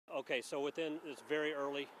Okay, so it's very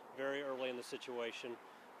early in the situation.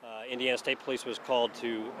 Indiana State Police was called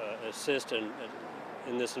to assist in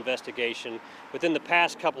this investigation. Within the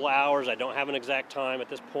past couple of hours, I don't have an exact time at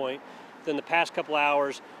this point, within the past couple of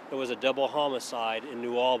hours, there was a double homicide in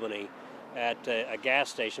New Albany at a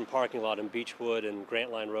gas station parking lot in Beechwood and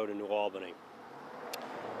Grant Line Road in New Albany.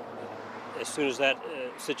 As soon as that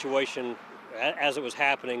situation, as it was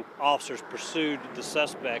happening, officers pursued the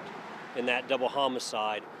suspect in that double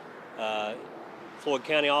homicide. Floyd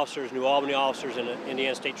County officers, New Albany officers, and an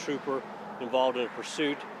Indiana State trooper involved in a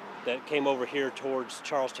pursuit that came over here towards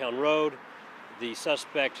Charlestown Road. The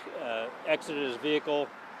suspect exited his vehicle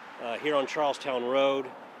here on Charlestown Road,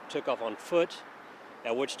 took off on foot,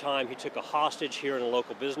 at which time he took a hostage here in a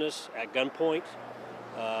local business at gunpoint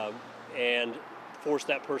and forced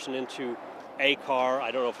that person into a car. I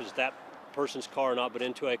don't know if it's that person's car or not, but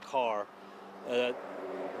into a car.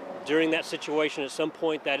 During that situation, at some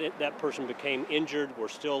point, that person became injured. We're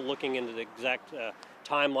still looking into the exact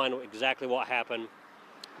timeline of exactly what happened.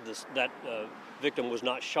 That victim was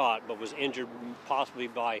not shot, but was injured possibly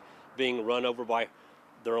by being run over by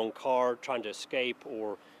their own car, trying to escape,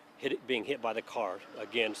 or being hit by the car.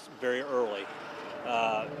 Again, very early.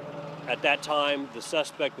 At that time, the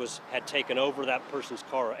suspect had taken over that person's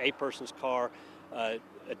car, or a person's car,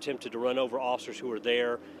 attempted to run over officers who were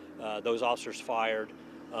there. Those officers fired.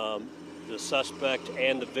 The suspect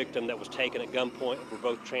and the victim that was taken at gunpoint were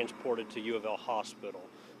both transported to U of L Hospital.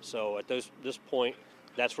 So at this point,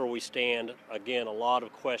 that's where we stand. Again, a lot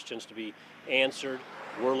of questions to be answered.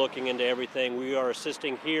 We're looking into everything. We are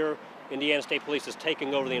assisting here. Indiana State Police is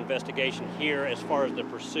taking over the investigation here as far as the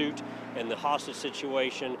pursuit and the hostage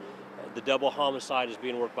situation. The double homicide is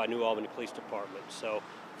being worked by New Albany Police Department. So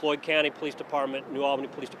Floyd County Police Department, New Albany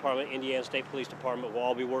Police Department, Indiana State Police Department will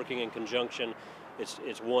all be working in conjunction.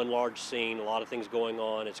 It's one large scene, a lot of things going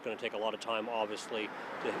on. It's going to take a lot of time, obviously,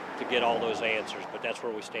 to get all those answers, but that's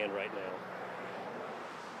where we stand right now.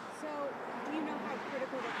 So, do you know how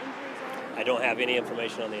critical the injuries are? I don't have any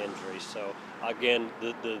information on the injuries. So, again,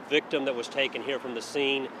 the victim that was taken here from the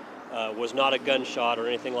scene was not a gunshot or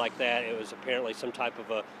anything like that. It was apparently some type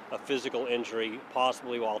of a physical injury,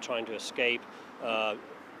 possibly while trying to escape.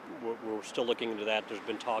 We're still looking into that. There's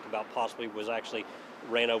been talk about possibly was actually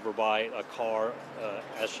ran over by a car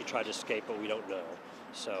as she tried to escape, but we don't know.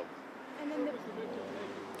 So, and then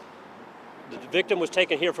the victim was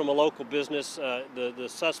taken here from a local business. The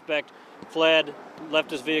suspect fled, left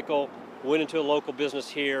his vehicle, went into a local business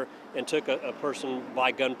here, and took a person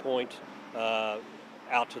by gunpoint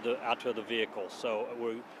out to the vehicle. So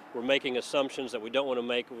we're making assumptions that we don't want to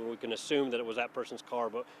make. We can assume that it was that person's car,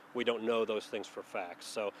 but we don't know those things for facts.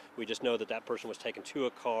 So we just know that that person was taken to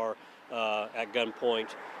a car at gunpoint,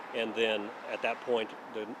 and then at that point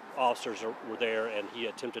the officers were there, and he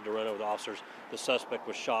attempted to run over the officers. The suspect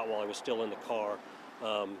was shot while he was still in the car.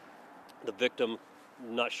 The victim,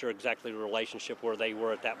 not sure exactly the relationship where they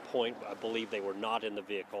were at that point, but I believe they were not in the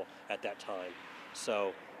vehicle at that time.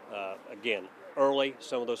 So again, early,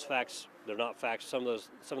 some of those facts, they're not facts. Some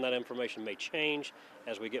of that information may change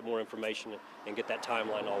as we get more information and get that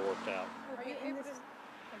timeline all worked out. Are you able to name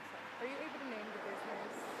the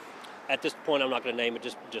business? At this point, I'm not going to name it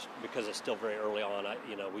just because it's still very early on.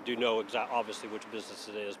 We do know obviously which business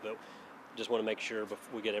it is, but just want to make sure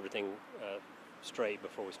we get everything straight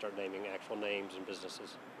before we start naming actual names and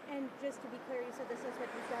businesses. And just to be clear, you said the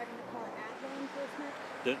suspect was driving the car at law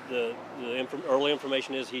enforcement? The early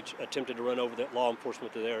information is he attempted to run over the law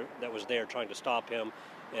enforcement that was there trying to stop him,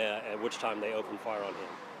 at which time they opened fire on him.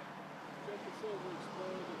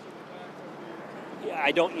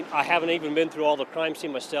 Yeah, I haven't even been through all the crime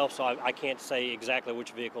scene myself, so I can't say exactly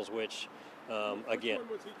which vehicle's which. Again, which one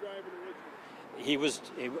was he driving originally? He was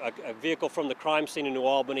a vehicle from the crime scene in New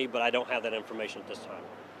Albany, but I don't have that information at this time.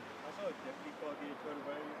 I saw a deputy car getting turned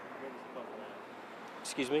away. What was the cause of that?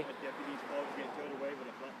 Excuse me? A deputy's car was getting turned away with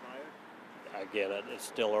a flat tire? Again, it's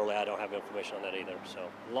still early. I don't have information on that either. So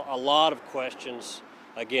a lot of questions.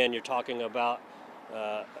 Again, you're talking about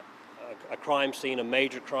a crime scene, a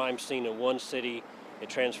major crime scene in one city. It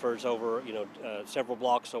transfers over, several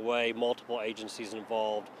blocks away, multiple agencies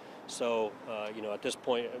involved. So, at this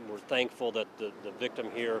point, we're thankful that the victim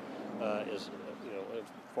here is,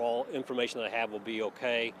 for all information that I have, will be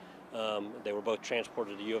okay. They were both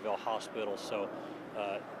transported to U of L Hospital. So,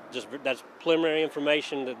 that's preliminary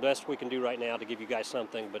information, the best we can do right now to give you guys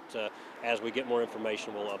something. But as we get more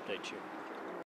information, we'll update you.